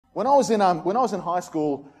When I was in high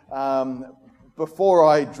school, before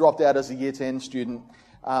I dropped out as a Year 10 student,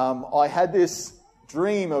 I had this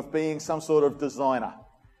dream of being some sort of designer.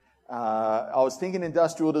 I was thinking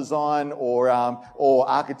industrial design or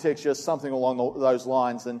architecture, something along those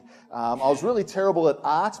lines. And I was really terrible at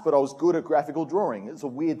art, but I was good at graphical drawing. It's a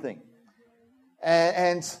weird thing.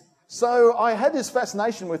 And so I had this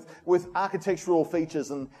fascination with architectural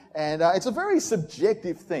features, and it's a very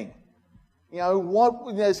subjective thing.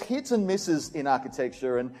 There's hits and misses in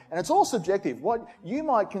architecture, and it's all subjective. What you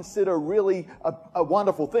might consider really a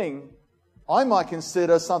wonderful thing, I might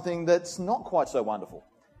consider something that's not quite so wonderful.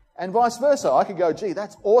 And vice versa. I could go, gee,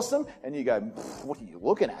 that's awesome, and you go, what are you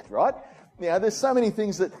looking at, right? There's so many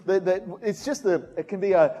things that it's just it can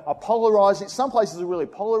be a polarizing. Some places are really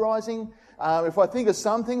polarizing. If I think of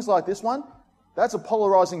some things like this one, that's a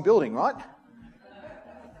polarizing building, right?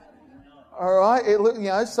 All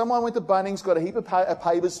right, someone went to Bunnings, got a heap of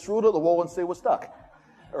papers, threw it at the wall and see what stuck.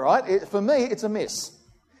 All right, for me, it's a miss.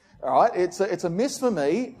 All right, it's a miss for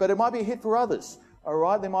me, but it might be a hit for others. All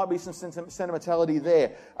right, there might be some sentimentality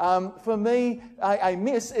there. For me, a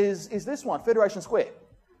miss is this one, Federation Square.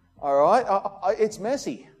 All right, it's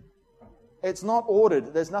messy. It's not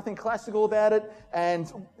ordered. There's nothing classical about it.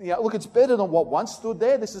 And look, it's better than what once stood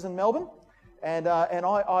there. This is in Melbourne, and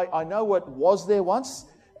I know what was there once.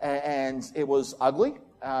 And it was ugly,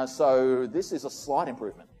 so this is a slight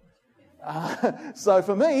improvement. So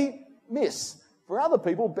for me, miss. For other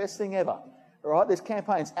people, best thing ever. All right, there's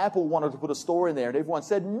campaigns. Apple wanted to put a store in there, and everyone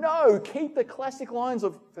said, no, keep the classic lines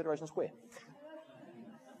of Federation Square.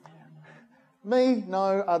 Me,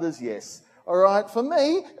 no. Others, yes. All right, for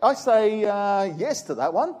me, I say yes to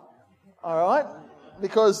that one. All right,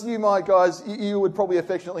 because you guys, you would probably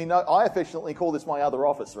affectionately know, I affectionately call this my other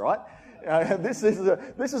office, right? This is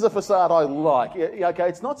a facade I like. Okay,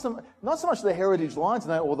 it's not so much the heritage lines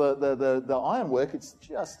or the ironwork. It's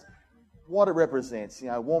just what it represents.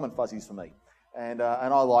 Warm and fuzzies for me, and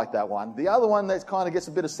I like that one. The other one that kind of gets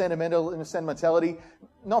a bit of sentimentality,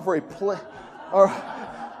 not very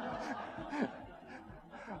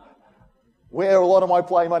where a lot of my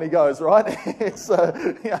play money goes, right? It's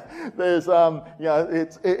there's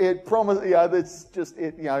it promises it's just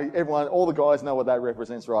everyone, all the guys know what that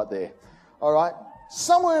represents right there. All right,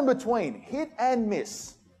 somewhere in between, hit and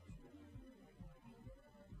miss.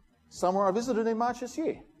 Somewhere I visited in March this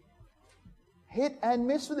year. Hit and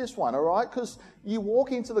miss for this one, all right? Because you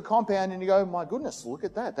walk into the compound and you go, my goodness, look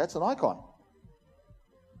at that. That's an icon.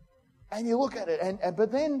 And you look at it,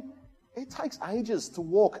 but then it takes ages to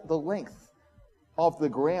walk the length of the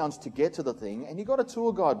grounds to get to the thing, and you got a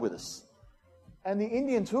tour guide with us. And the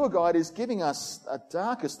Indian tour guide is giving us a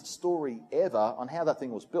darkest story ever on how that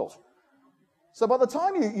thing was built. So by the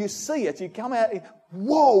time you see it, you come out,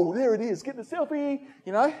 whoa, there it is, get the selfie,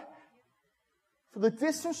 For the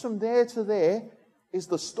distance from there to there is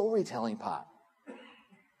the storytelling part.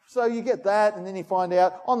 So you get that, and then you find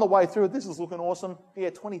out, on the way through it, this is looking awesome.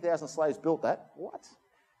 Yeah, 20,000 slaves built that. What?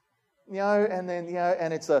 And then,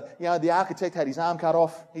 and it's the architect had his arm cut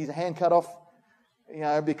off, his hand cut off,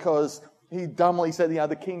 because he dumbly said,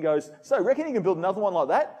 the king goes, so reckon you can build another one like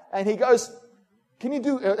that? And he goes,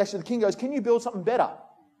 the king goes, can you build something better?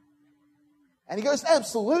 And he goes,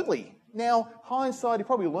 absolutely. Now, hindsight, he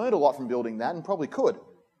probably learned a lot from building that and probably could.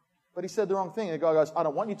 But he said the wrong thing. And the guy goes, I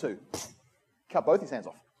don't want you to. Cut both his hands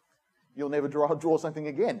off. You'll never draw something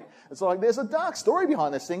again. It's like there's a dark story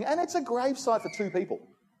behind this thing, and it's a gravesite for two people,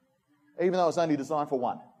 even though it's only designed for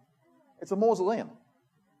one. It's a mausoleum.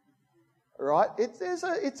 All right? It's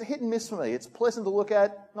a hit and miss for me. It's pleasant to look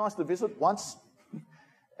at, nice to visit once.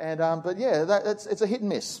 But yeah, it's a hit and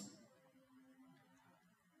miss.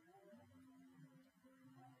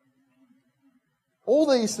 All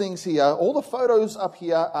these things here, all the photos up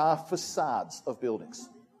here are facades of buildings.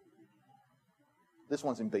 This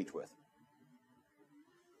one's in Beechworth.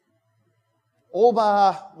 All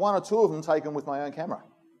bar one or two of them taken with my own camera.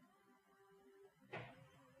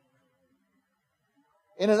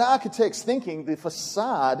 In an architect's thinking, the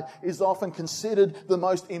facade is often considered the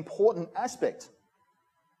most important aspect.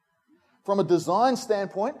 From a design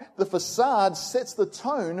standpoint, the facade sets the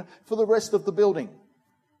tone for the rest of the building.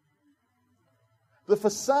 The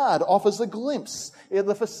facade offers a glimpse.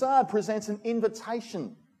 The facade presents an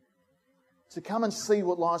invitation to come and see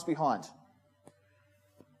what lies behind.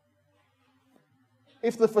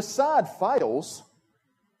 If the facade fails,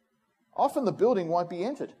 often the building won't be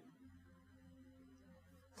entered.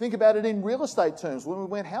 Think about it in real estate terms when we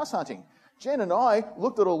went house hunting. Jen and I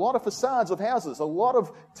looked at a lot of facades of houses, a lot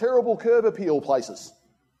of terrible curb appeal places.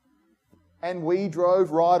 And we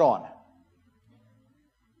drove right on.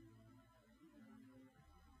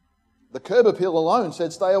 The curb appeal alone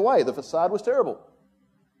said stay away. The facade was terrible.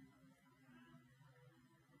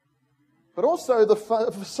 But also the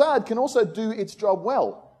facade can also do its job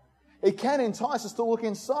well. It can entice us to look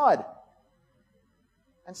inside.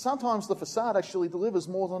 And sometimes the facade actually delivers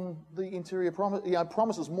more than the interior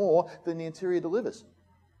promises more than the interior delivers.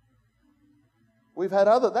 We've had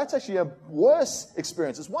that's actually a worse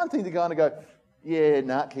experience. It's one thing to go and go,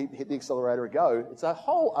 hit the accelerator and go. It's a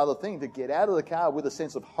whole other thing to get out of the car with a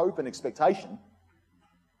sense of hope and expectation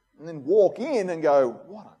and then walk in and go,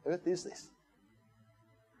 what on earth is this?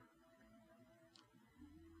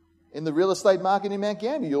 In the real estate market in Mount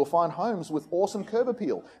Gambier, you'll find homes with awesome curb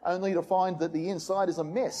appeal, only to find that the inside is a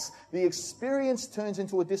mess. The experience turns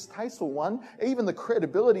into a distasteful one. Even the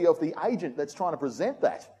credibility of the agent that's trying to present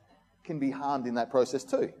that can be harmed in that process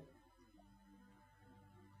too.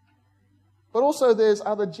 But also there's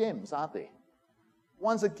other gems, aren't there?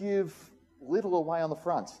 Ones that give little away on the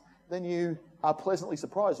front. Then you are pleasantly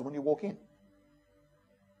surprised when you walk in.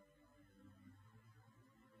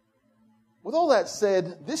 With all that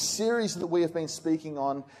said, this series that we have been speaking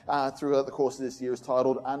on throughout the course of this year is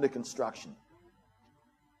titled Under Construction.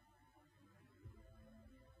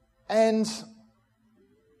 And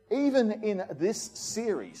even in this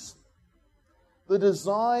series, the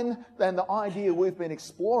design and the idea we've been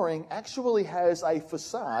exploring actually has a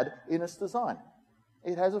facade in its design.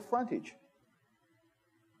 It has a frontage.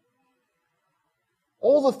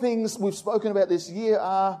 All the things we've spoken about this year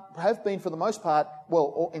have been, for the most part,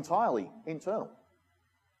 entirely internal.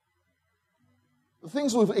 The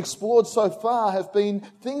things we've explored so far have been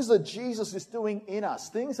things that Jesus is doing in us,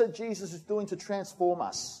 things that Jesus is doing to transform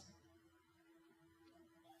us.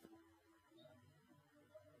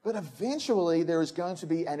 But eventually there is going to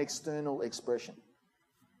be an external expression.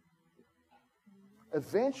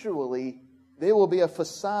 Eventually there will be a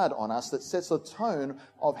facade on us that sets a tone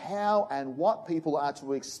of how and what people are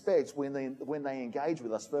to expect when they engage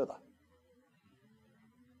with us further.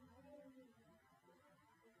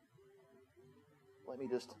 Let me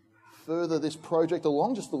just further this project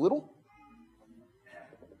along just a little.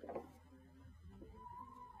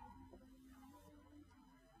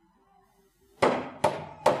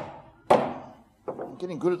 I'm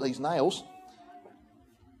getting good at these nails.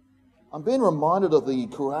 I'm being reminded of the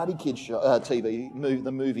Karate Kid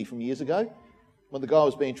the movie from years ago, when the guy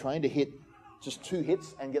was being trained to hit just 2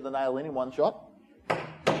 hits and get the nail in one shot.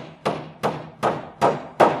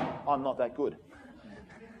 I'm not that good.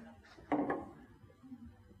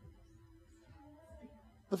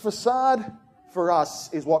 The facade for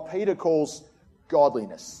us is what Peter calls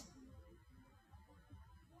godliness.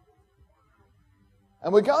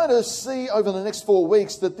 And we're going to see over the next 4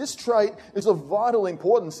 weeks that this trait is of vital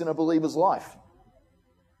importance in a believer's life.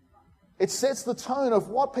 It sets the tone of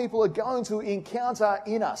what people are going to encounter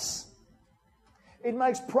in us. It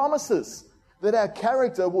makes promises that our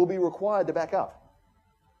character will be required to back up.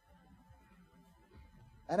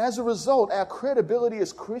 And as a result, our credibility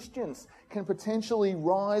as Christians can potentially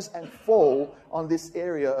rise and fall on this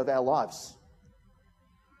area of our lives.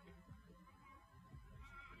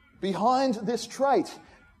 Behind this trait,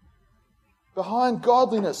 behind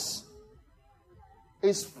godliness,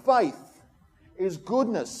 is faith, is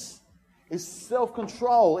goodness, is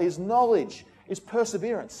self-control, is knowledge, is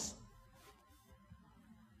perseverance.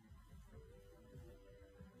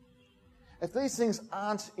 If these things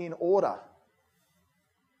aren't in order,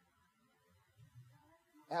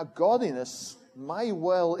 our godliness may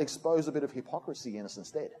well expose a bit of hypocrisy in us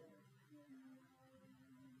instead.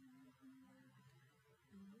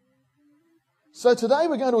 So today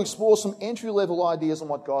we're going to explore some entry-level ideas on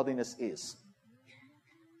what godliness is.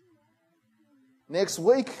 Next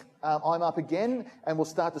week, I'm up again and we'll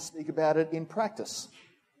start to speak about it in practice.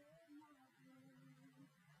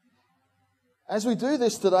 As we do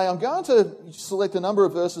this today, I'm going to select a number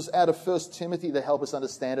of verses out of 1 Timothy to help us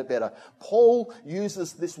understand it better. Paul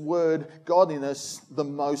uses this word, godliness, the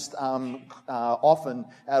most often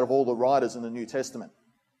out of all the writers in the New Testament.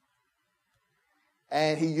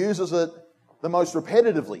 And he uses it the most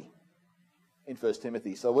repetitively in 1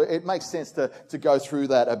 Timothy. So it makes sense to go through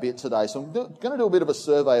that a bit today. So I'm going to do a bit of a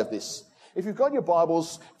survey of this. If you've got your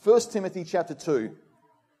Bibles, 1 Timothy chapter 2,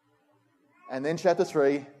 and then chapter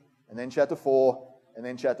 3, and then chapter 4, and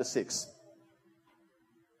then chapter 6.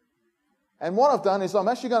 And what I've done is I'm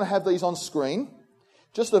actually going to have these on screen,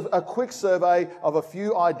 just a quick survey of a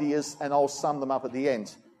few ideas, and I'll sum them up at the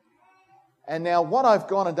end. And now what I've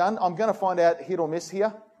gone and done, I'm going to find out hit or miss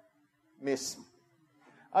here. Miss.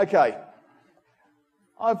 Okay.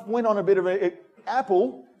 I've went on a bit of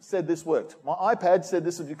Apple said this worked. My iPad said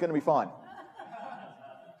this is going to be fine.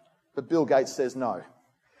 But Bill Gates says no.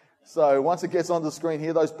 So once it gets onto the screen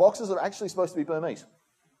here, those boxes are actually supposed to be Burmese.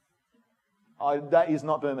 That is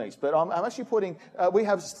not Burmese, but I'm actually putting, we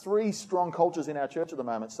have 3 strong cultures in our church at the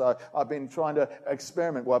moment, so I've been trying to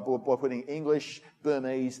experiment by putting English,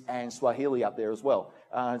 Burmese and Swahili up there as well,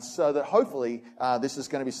 so that hopefully this is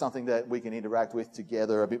going to be something that we can interact with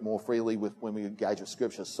together a bit more freely when we engage with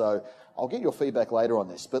Scripture. So I'll get your feedback later on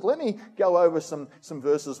this, but let me go over some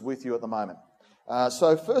verses with you at the moment.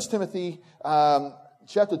 So 1 Timothy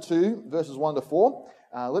chapter 2, verses 1 to 4.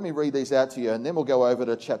 Let me read these out to you, and then we'll go over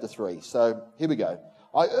to chapter 3. So here we go.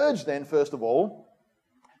 I urge then, first of all,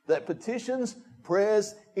 that petitions,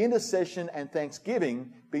 prayers, intercession, and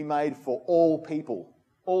thanksgiving be made for all people.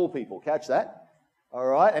 All people. Catch that? All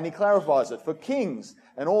right. And he clarifies it. For kings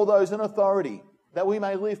and all those in authority, that we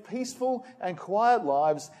may live peaceful and quiet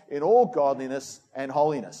lives in all godliness and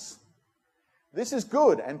holiness. This is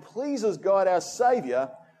good and pleases God our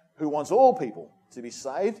Saviour, who wants all people to be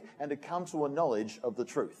saved and to come to a knowledge of the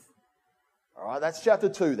truth. All right, that's chapter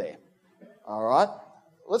 2 there. All right,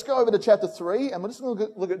 let's go over to chapter 3, and we're just going to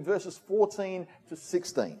look at verses 14 to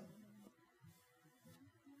 16.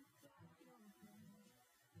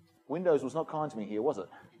 Windows was not kind to me here, was it?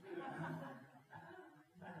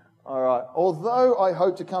 All right, although I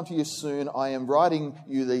hope to come to you soon, I am writing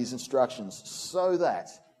you these instructions so that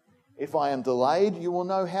if I am delayed, you will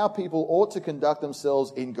know how people ought to conduct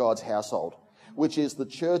themselves in God's household, which is the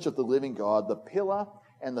church of the living God, the pillar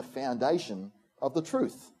and the foundation of the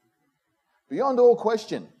truth. Beyond all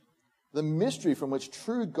question, the mystery from which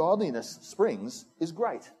true godliness springs is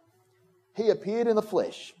great. He appeared in the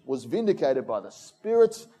flesh, was vindicated by the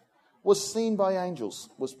Spirit, was seen by angels,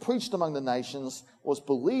 was preached among the nations, was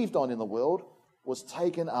believed on in the world, was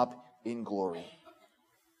taken up in glory.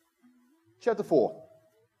 Chapter 4,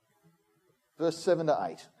 verse 7 to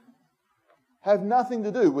 8. Have nothing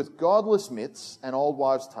to do with godless myths and old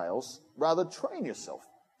wives' tales. Rather, train yourself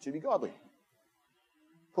to be godly.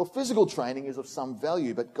 For physical training is of some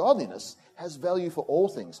value, but godliness has value for all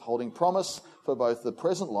things, holding promise for both the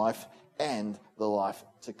present life and the life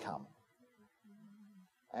to come.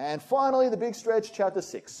 And finally, the big stretch, chapter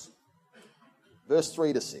 6, verse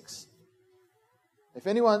 3 to 6. If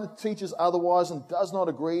anyone teaches otherwise and does not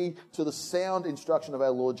agree to the sound instruction of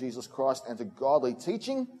our Lord Jesus Christ and to godly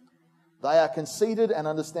teaching, they are conceited and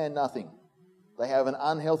understand nothing. They have an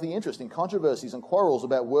unhealthy interest in controversies and quarrels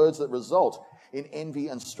about words that result in envy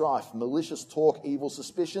and strife, malicious talk, evil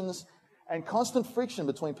suspicions, and constant friction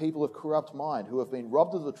between people of corrupt mind who have been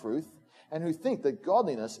robbed of the truth and who think that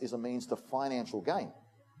godliness is a means to financial gain.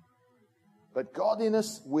 But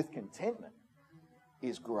godliness with contentment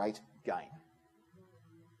is great gain.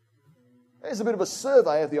 There's a bit of a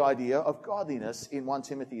survey of the idea of godliness in 1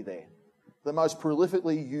 Timothy there. The most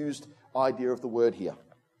prolifically used idea of the word here.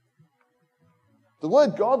 The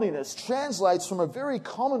word godliness translates from a very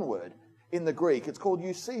common word in the Greek. It's called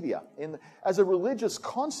eusebia. As a religious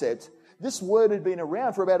concept, this word had been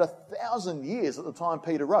around for about 1,000 years at the time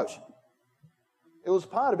Peter wrote. It was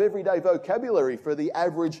part of everyday vocabulary for the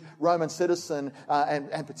average Roman citizen,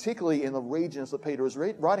 and particularly in the regions that Peter was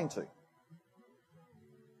writing to.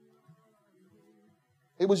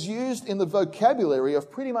 It was used in the vocabulary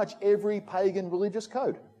of pretty much every pagan religious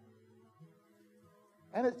code.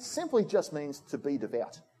 And it simply just means to be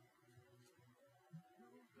devout.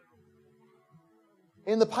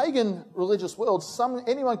 In the pagan religious world,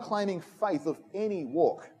 anyone claiming faith of any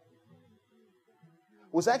walk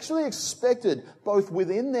was actually expected, both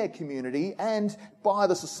within their community and by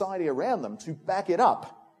the society around them, to back it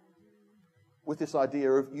up with this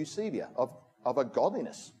idea of eusebia, of a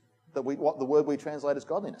godliness, what the word we translate as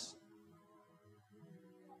godliness.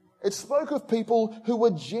 It spoke of people who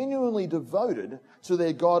were genuinely devoted to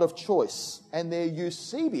their God of choice, and their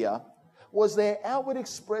eusebia was their outward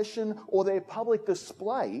expression or their public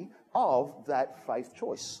display of that faith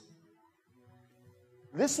choice.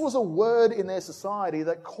 This was a word in their society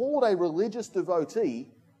that called a religious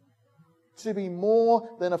devotee to be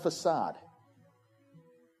more than a facade.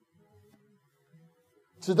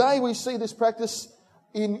 Today we see this practice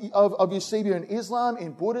of eusebia in Islam,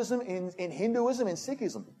 in Buddhism, in Hinduism, in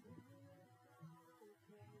Sikhism.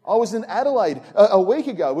 I was in Adelaide a week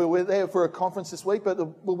ago. We were there for a conference this week, but the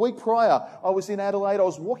week prior, I was in Adelaide. I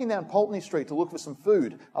was walking down Pulteney Street to look for some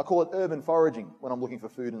food. I call it urban foraging when I'm looking for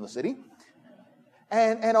food in the city.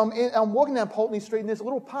 And I'm walking down Pulteney Street, and there's a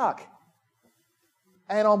little park.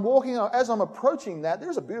 And I'm walking, as I'm approaching that,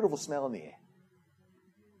 there's a beautiful smell in the air.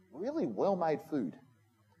 Really well-made food.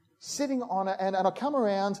 Sitting on it, and I come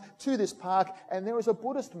around to this park, and there is a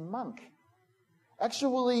Buddhist monk,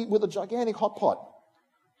 actually with a gigantic hot pot.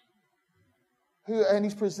 and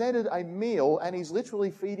he's presented a meal, and he's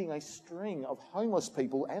literally feeding a string of homeless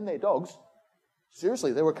people and their dogs.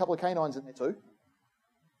 Seriously, there were a couple of canines in there too.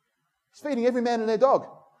 He's feeding every man and their dog.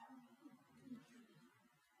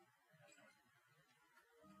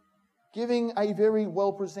 Giving a very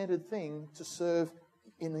well-presented thing to serve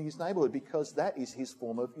in his neighbourhood, because that is his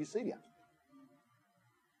form of Eusebia.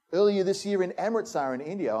 Earlier this year in Amritsar in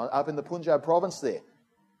India, up in the Punjab province there,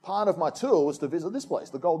 part of my tour was to visit this place,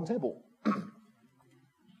 the Golden Temple.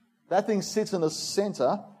 That thing sits in the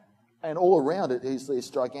centre, and all around it is this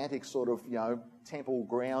gigantic sort of, temple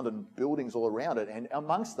ground and buildings all around it. And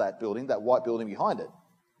amongst that building, that white building behind it,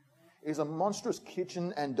 is a monstrous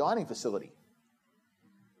kitchen and dining facility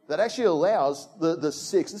that actually allows the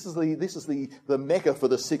Sikhs, this is the Mecca for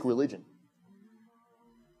the Sikh religion.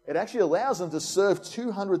 It actually allows them to serve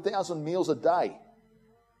 200,000 meals a day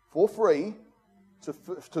for free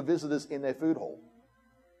to visitors in their food hall.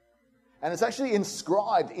 And it's actually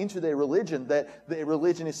inscribed into their religion that their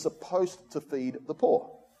religion is supposed to feed the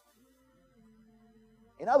poor.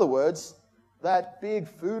 In other words, that big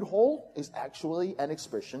food hall is actually an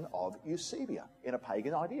expression of Eusebia in a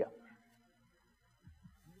pagan idea.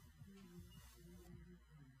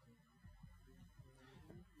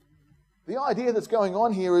 The idea that's going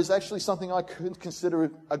on here is actually something I could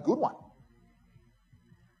consider a good one.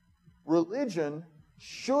 Religion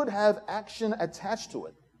should have action attached to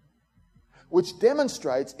it, which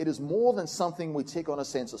demonstrates it is more than something we tick on a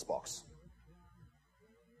census box.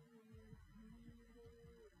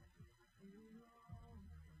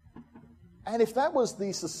 And if that was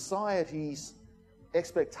the society's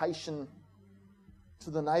expectation to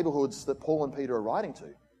the neighbourhoods that Paul and Peter are writing to,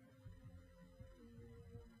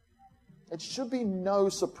 it should be no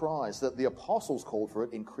surprise that the apostles called for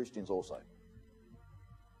it in Christians also.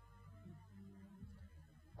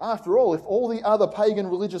 After all, if all the other pagan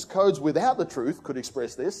religious codes without the truth could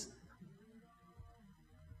express this,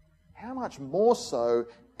 how much more so,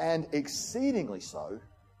 and exceedingly so,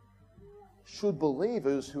 should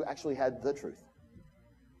believers who actually had the truth?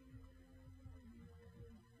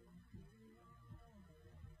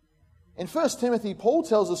 In 1 Timothy, Paul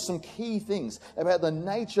tells us some key things about the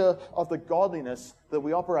nature of the godliness that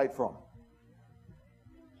we operate from.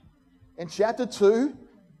 In chapter 2,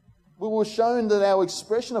 we were shown that our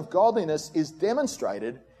expression of godliness is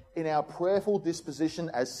demonstrated in our prayerful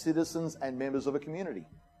disposition as citizens and members of a community.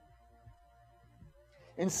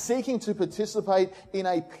 In seeking to participate in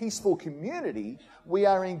a peaceful community, we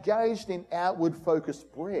are engaged in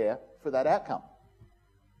outward-focused prayer for that outcome.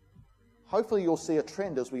 Hopefully you'll see a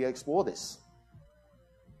trend as we explore this.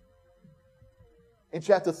 In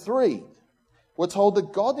chapter 3, we're told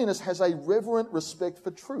that godliness has a reverent respect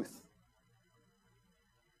for truth.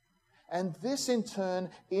 And this in turn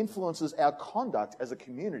influences our conduct as a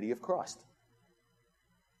community of Christ.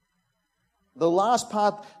 The last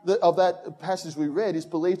part of that passage we read is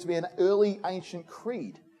believed to be an early ancient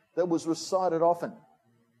creed that was recited often.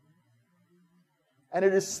 And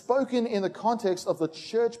it is spoken in the context of the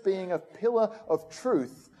church being a pillar of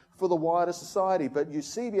truth for the wider society. But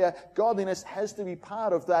Eusebia, godliness has to be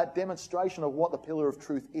part of that demonstration of what the pillar of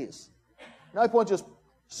truth is. No point just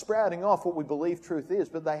sprouting off what we believe truth is,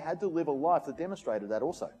 but they had to live a life that demonstrated that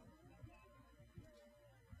also.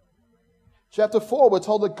 Chapter 4, we're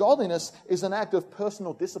told that godliness is an act of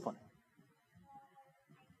personal discipline.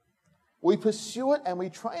 We pursue it and we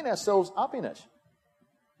train ourselves up in it.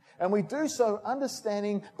 And we do so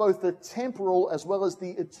understanding both the temporal as well as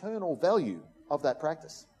the eternal value of that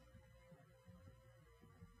practice.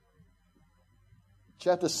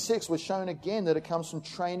 Chapter 6, we're shown again that it comes from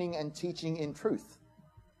training and teaching in truth.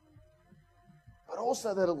 But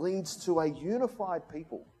also that it leads to a unified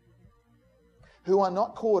people who are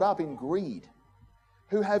not caught up in greed,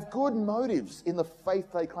 who have good motives in the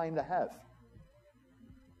faith they claim to have.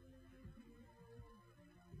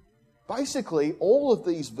 Basically, all of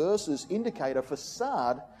these verses indicate a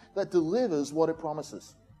facade that delivers what it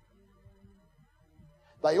promises.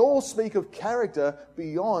 They all speak of character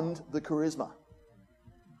beyond the charisma.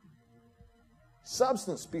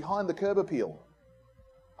 Substance behind the curb appeal.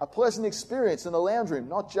 A pleasant experience in the lounge room,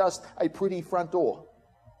 not just a pretty front door.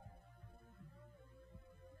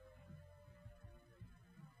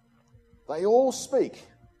 They all speak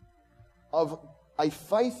of a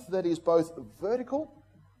faith that is both vertical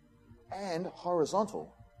and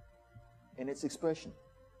horizontal in its expression.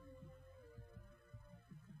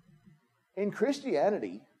 In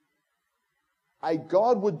Christianity, a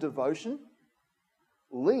Godward devotion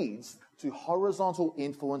leads to horizontal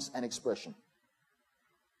influence and expression.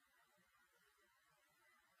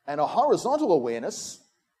 And a horizontal awareness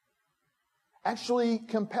actually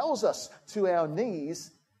compels us to our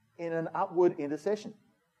knees in an upward intercession.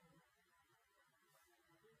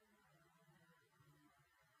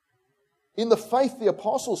 In the faith the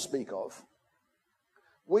apostles speak of,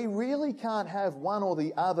 we really can't have one or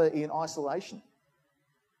the other in isolation.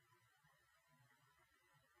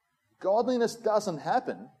 Godliness doesn't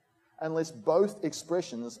happen unless both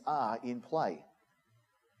expressions are in play.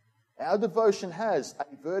 Our devotion has a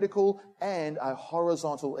vertical and a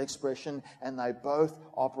horizontal expression, and they both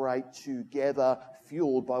operate together,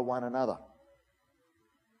 fueled by one another.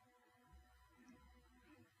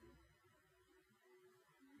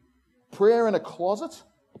 Prayer in a closet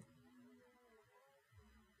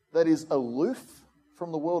that is aloof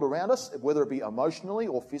from the world around us, whether it be emotionally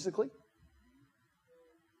or physically,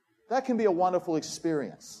 that can be a wonderful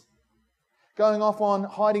experience. Going off on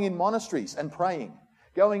hiding in monasteries and praying,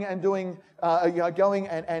 going and doing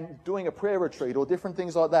a prayer retreat or different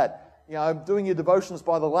things like that. Doing your devotions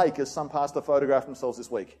by the lake, as some pastor photographed themselves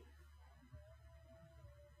this week.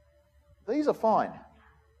 These are fine.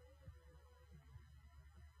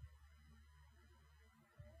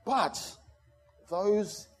 But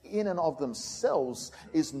those in and of themselves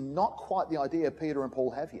is not quite the idea Peter and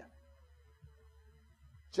Paul have here.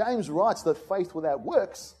 James writes that faith without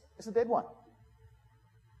works is a dead one.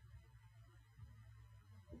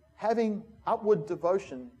 Having upward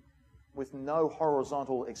devotion with no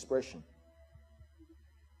horizontal expression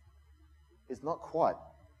is not quite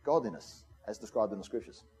godliness as described in the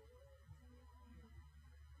Scriptures.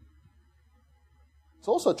 It's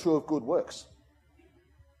also true of good works.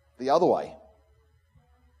 The other way.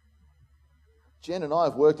 Jen and I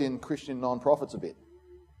have worked in Christian non-profits a bit.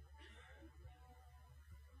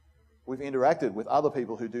 We've interacted with other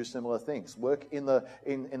people who do similar things, work in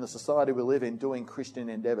the society we live in doing Christian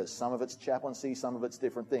endeavours. Some of it's chaplaincy, some of it's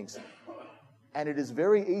different things. And it is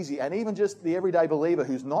very easy, and even just the everyday believer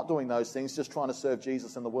who's not doing those things, just trying to serve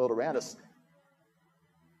Jesus in the world around us,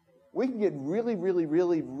 we can get really, really,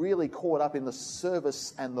 really, really caught up in the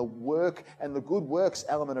service and the work and the good works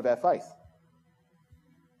element of our faith.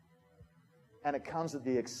 And it comes at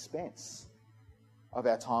the expense of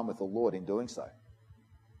our time with the Lord in doing so.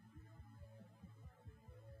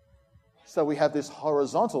 So we have this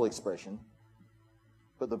horizontal expression,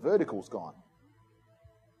 but the vertical's gone.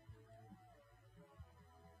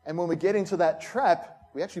 And when we get into that trap,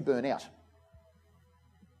 we actually burn out.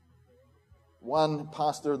 One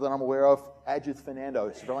pastor that I'm aware of, Ajith Fernando,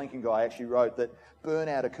 a Sri Lankan guy, actually wrote that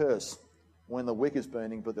burnout occurs when the wick is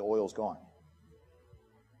burning but the oil's gone.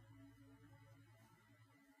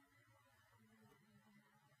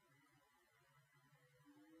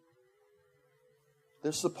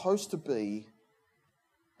 There's supposed to be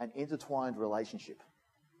an intertwined relationship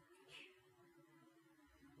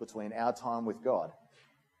between our time with God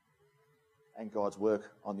and God's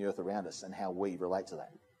work on the earth around us and how we relate to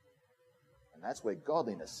that. And that's where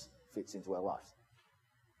godliness fits into our life.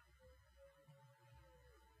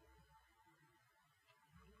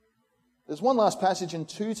 There's one last passage in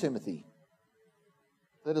 2 Timothy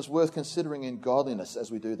that is worth considering in godliness as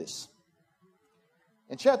we do this.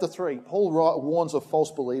 In chapter 3, Paul warns of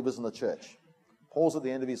false believers in the church. Paul's at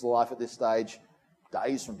the end of his life at this stage,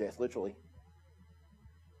 days from death, literally.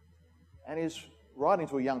 And he's writing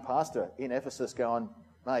to a young pastor in Ephesus going,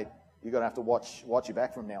 mate, you're going to have to watch your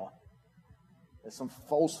back from now on. There's some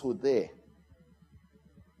falsehood there.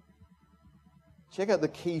 Check out the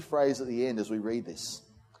key phrase at the end as we read this.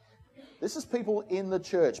 This is people in the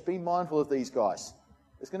church. Be mindful of these guys.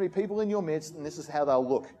 There's going to be people in your midst, and this is how they'll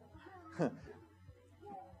look.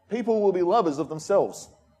 People will be lovers of themselves,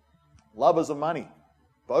 lovers of money,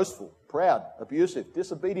 boastful, proud, abusive,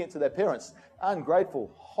 disobedient to their parents,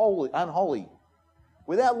 ungrateful, unholy,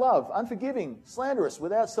 without love, unforgiving, slanderous,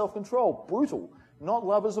 without self-control, brutal, not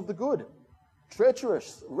lovers of the good,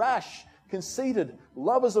 treacherous, rash, conceited,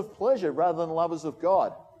 lovers of pleasure rather than lovers of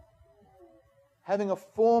God, having a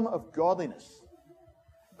form of godliness,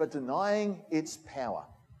 but denying its power.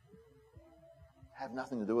 Have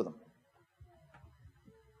nothing to do with them.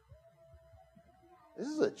 This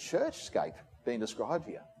is a churchscape being described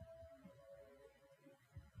here.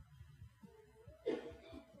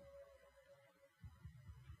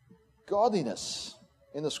 Godliness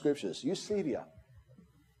in the Scriptures, Eusebeia,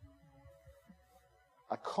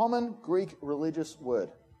 a common Greek religious word.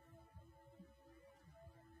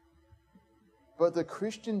 But the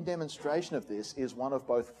Christian demonstration of this is one of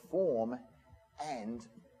both form and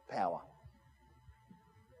power.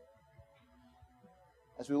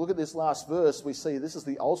 As we look at this last verse, we see this is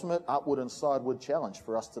the ultimate upward and sideward challenge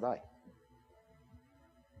for us today.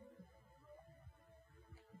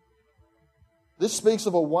 This speaks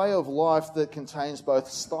of a way of life that contains both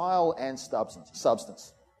style and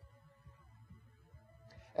substance.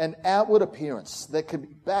 An outward appearance that can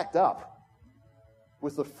be backed up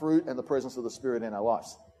with the fruit and the presence of the Spirit in our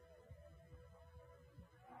lives.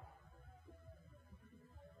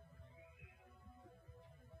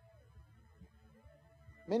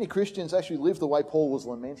 Many Christians actually live the way Paul was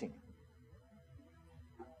lamenting.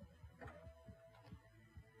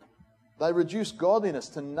 They reduce godliness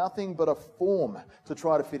to nothing but a form to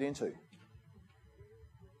try to fit into.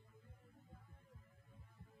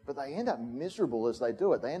 But they end up miserable as they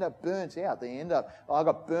do it. They end up burnt out. I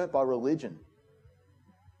got burnt by religion.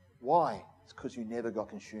 Why? It's because you never got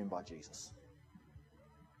consumed by Jesus.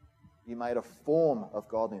 You made a form of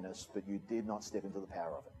godliness, but you did not step into the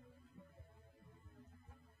power of it.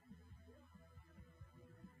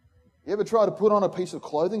 You ever try to put on a piece of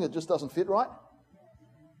clothing that just doesn't fit right?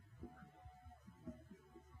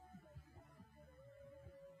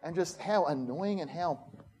 And just how annoying and how...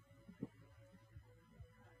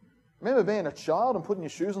 Remember being a child and putting your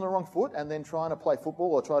shoes on the wrong foot and then trying to play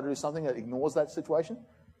football or try to do something that ignores that situation?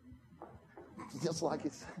 It's like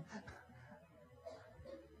it's...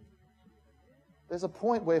 There's a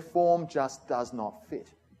point where form just does not fit.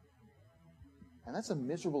 And that's a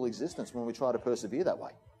miserable existence when we try to persevere that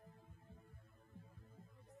way.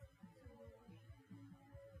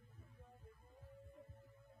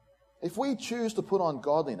 If we choose to put on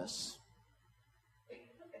godliness,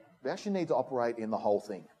 we actually need to operate in the whole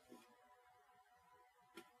thing.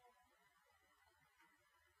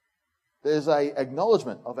 There's an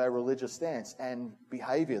acknowledgement of our religious stance and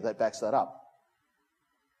behaviour that backs that up.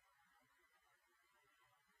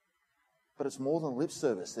 But it's more than lip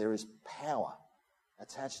service. There is power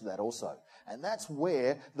attached to that also. And that's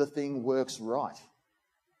where the thing works right.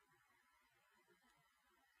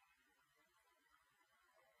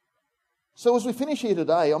 So as we finish here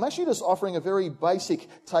today, I'm actually just offering a very basic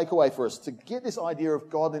takeaway for us to get this idea of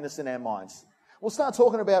godliness in our minds. We'll start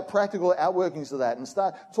talking about practical outworkings of that and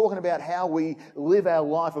start talking about how we live our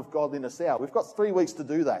life of godliness out. We've got 3 weeks to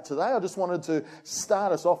do that. Today I just wanted to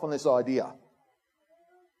start us off on this idea.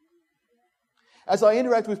 As I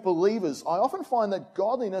interact with believers, I often find that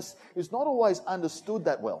godliness is not always understood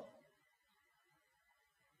that well.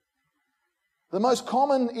 The most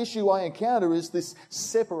common issue I encounter is this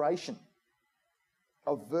separation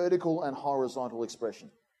of vertical and horizontal expression.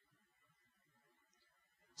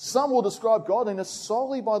 Some will describe godliness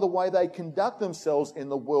solely by the way they conduct themselves in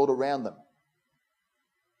the world around them.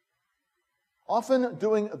 Often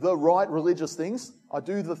doing the right religious things. I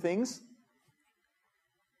do the things.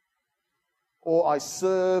 Or I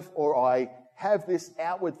serve, or I have this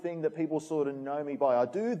outward thing that people sort of know me by. I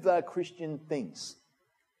do the Christian things.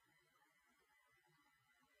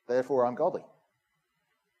 Therefore, I'm godly.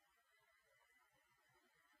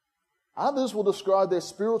 Others will describe their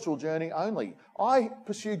spiritual journey only. I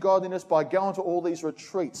pursue godliness by going to all these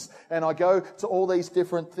retreats, and I go to all these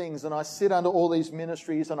different things, and I sit under all these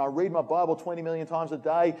ministries, and I read my Bible 20 million times a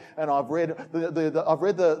day, and I've read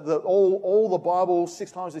all the Bible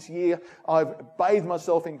 6 times this year. I've bathed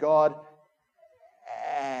myself in God,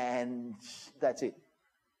 and that's it.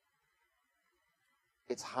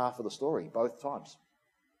 It's half of the story both times.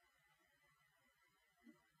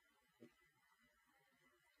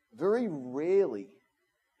 Very rarely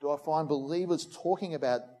do I find believers talking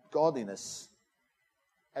about godliness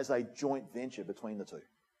as a joint venture between the two.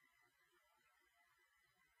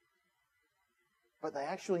 But they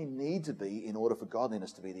actually need to be in order for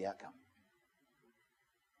godliness to be the outcome.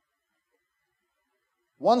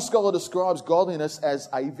 One scholar describes godliness as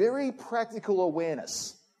a very practical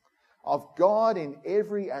awareness of God in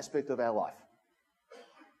every aspect of our life.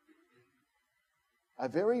 A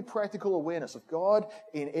very practical awareness of God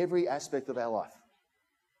in every aspect of our life.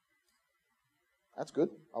 That's good.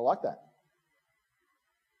 I like that.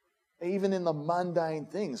 Even in the mundane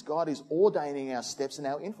things, God is ordaining our steps and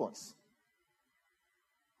our influence.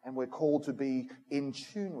 And we're called to be in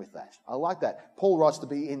tune with that. I like that. Paul writes to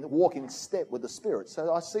walk in step with the Spirit.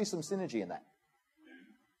 So I see some synergy in that.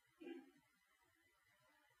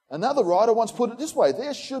 Another writer once put it this way: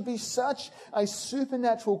 there should be such a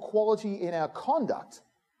supernatural quality in our conduct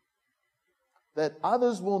that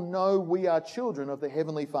others will know we are children of the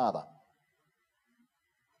Heavenly Father.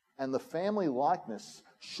 And the family likeness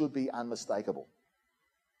should be unmistakable.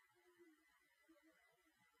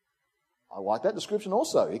 I like that description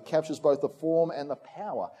also. It captures both the form and the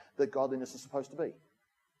power that godliness is supposed to be.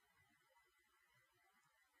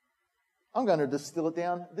 I'm going to distill it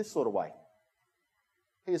down this sort of way.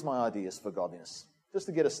 Here's my ideas for godliness, just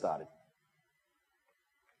to get us started.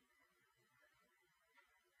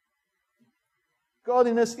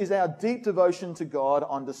 Godliness is our deep devotion to God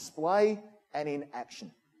on display and in action.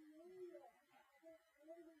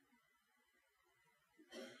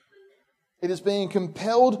 It is being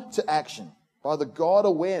compelled to action by the God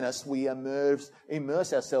awareness we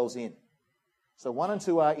immerse ourselves in. So 1 and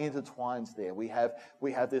 2 are intertwined there. We have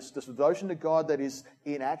this devotion to God that is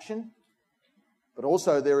in action, but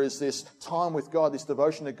also there is this time with God, this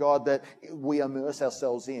devotion to God that we immerse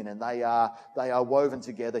ourselves in, and they are woven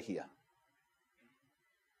together here.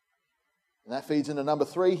 And that feeds into number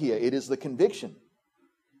 3 here. It is the conviction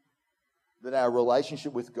that our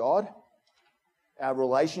relationship with God, our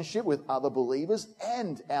relationship with other believers,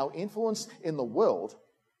 and our influence in the world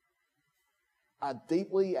are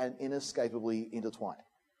deeply and inescapably intertwined.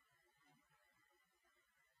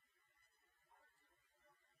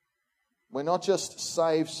 We're not just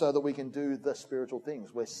saved so that we can do the spiritual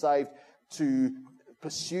things. We're saved to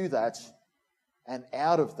pursue that, and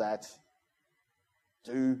out of that,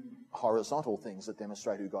 do horizontal things that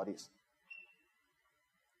demonstrate who God is.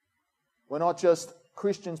 We're not just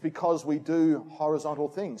Christians because we do horizontal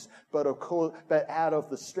things, but out of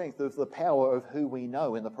the strength of the power of who we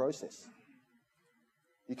know in the process.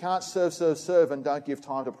 You can't serve and don't give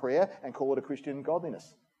time to prayer and call it a Christian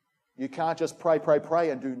godliness. You can't just pray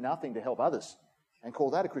and do nothing to help others and call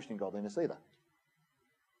that a Christian godliness either.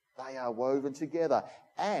 They are woven together.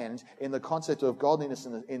 And in the concept of godliness,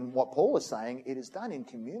 in what Paul is saying, it is done in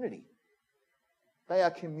community. They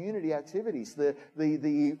are community activities.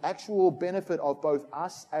 The actual benefit of both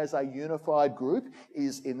us as a unified group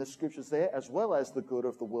is in the scriptures there, as well as the good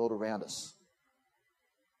of the world around us.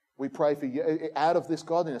 We pray for you. Out of this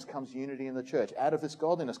godliness comes unity in the church. Out of this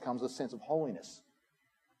godliness comes a sense of holiness.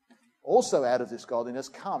 Also out of this godliness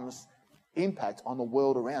comes impact on the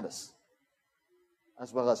world around us,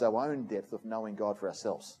 as well as our own depth of knowing God for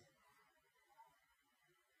ourselves.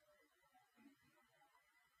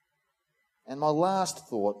 And my last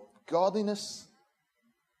thought, godliness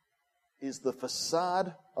is the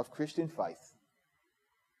facade of Christian faith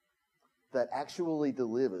that actually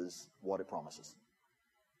delivers what it promises.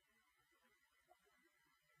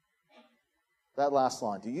 That last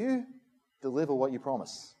line, do you deliver what you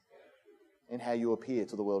promise in how you appear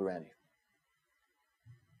to the world around you?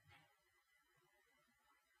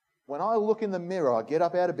 When I look in the mirror, I get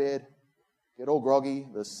up out of bed, get all groggy,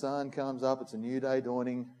 the sun comes up, it's a new day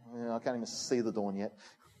dawning. I can't even see the dawn yet.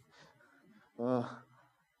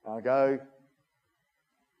 I go,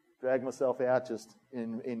 drag myself out, just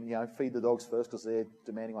feed the dogs first because they're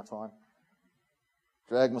demanding my time.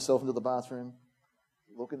 Drag myself into the bathroom,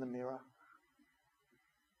 look in the mirror.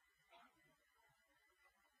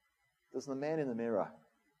 Does the man in the mirror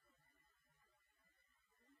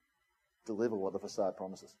deliver what the facade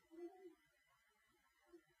promises?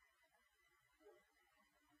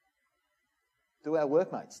 Do our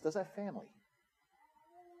workmates, does our family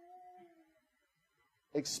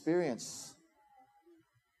experience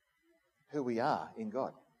who we are in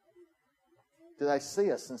God? Do they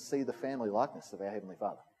see us and see the family likeness of our Heavenly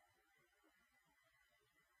Father?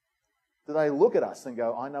 Do they look at us and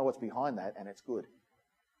go, I know what's behind that and it's good?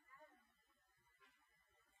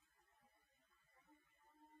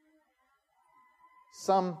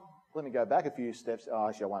 Let me go back a few steps.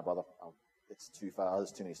 Actually, I won't bother. It's too far.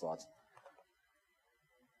 There's too many slides.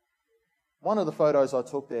 One of the photos I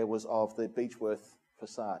took there was of the Beechworth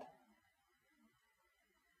facade.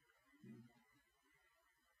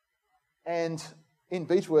 And in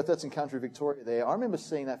Beechworth, that's in country Victoria there, I remember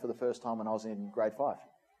seeing that for the first time when I was in grade 5.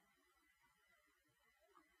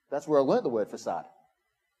 That's where I learnt the word facade.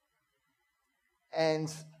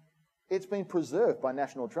 And it's been preserved by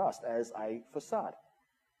National Trust as a facade.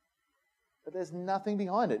 But there's nothing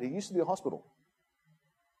behind it. It used to be a hospital.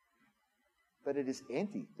 But it is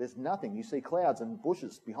empty. There's nothing. You see clouds and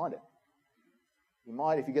bushes behind it. You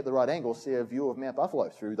might, if you get the right angle, see a view of Mount Buffalo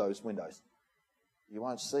through those windows. You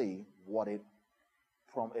won't see what it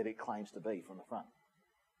claims to be from the front.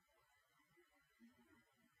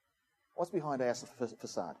 What's behind our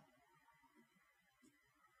facade?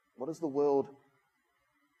 What does the world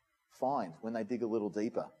find when they dig a little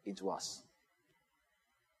deeper into us?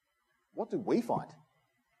 What do we find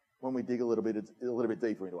when we dig a little bit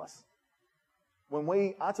deeper into us? When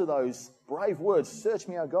we utter those brave words, "Search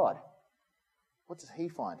me, O God," what does He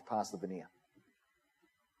find past the veneer?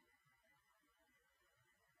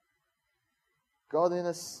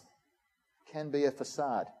 Godliness can be a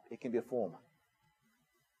facade. It can be a form.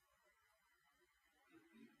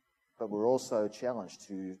 But we're also challenged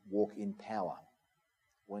to walk in power.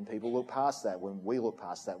 When people look past that, when we look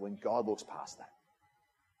past that, when God looks past that,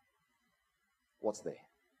 what's there?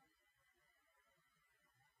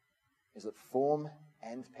 Is it form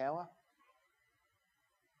and power?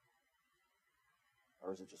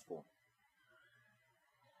 Or is it just form?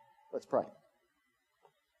 Let's pray.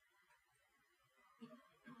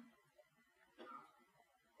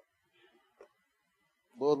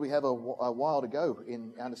 Lord, we have a while to go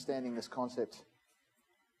in understanding this concept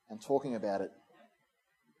and talking about it.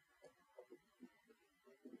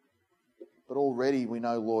 But already we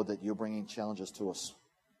know, Lord, that you're bringing challenges to us.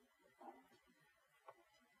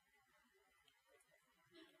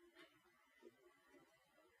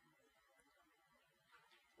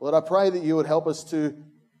 Lord, I pray that you would help us to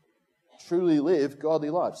truly live godly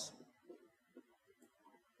lives.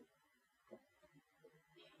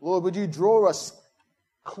 Lord, would you draw us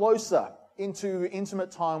closer into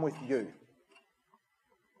intimate time with you?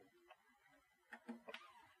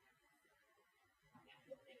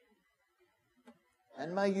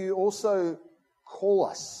 And may you also call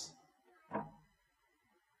us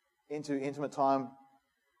into intimate time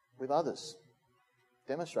with others,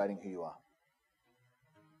 demonstrating who you are.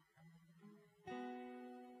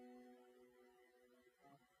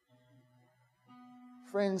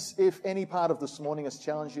 Friends, if any part of this morning has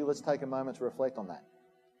challenged you, let's take a moment to reflect on that.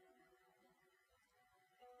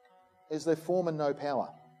 Is there form and no power?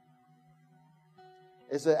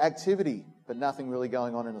 Is there activity but nothing really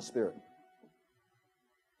going on in the spirit?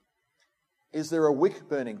 Is there a wick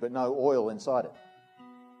burning but no oil inside it?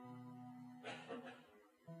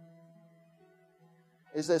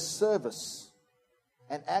 Is there service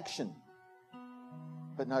and action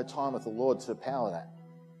but no time with the Lord to power that?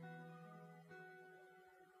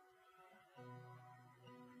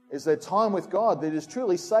 Is there time with God that is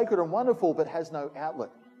truly sacred and wonderful but has no outlet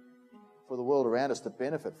for the world around us to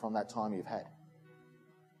benefit from that time you've had?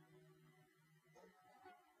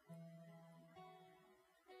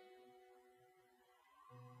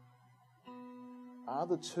 Are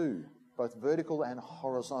the two, both vertical and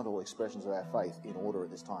horizontal expressions of our faith, in order at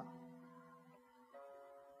this time?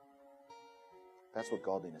 That's what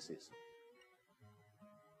godliness is.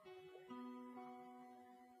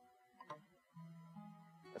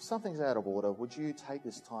 If something's out of order, would you take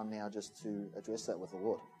this time now just to address that with the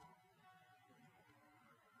Lord?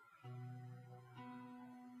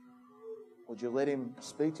 Would you let him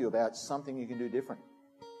speak to you about something you can do different?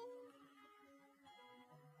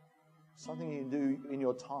 Something you can do in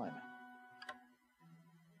your time.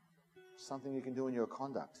 Something you can do in your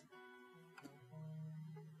conduct.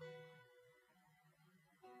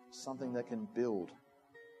 Something that can build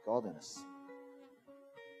godliness.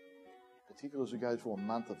 Particularly as we go through a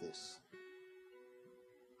month of this.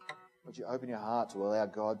 Would you open your heart to allow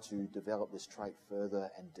God to develop this trait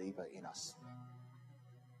further and deeper in us?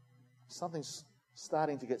 Something's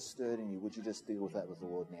starting to get stirred in you. Would you just deal with that with the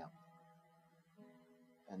Lord now?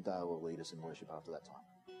 And Dale will lead us in worship after that time.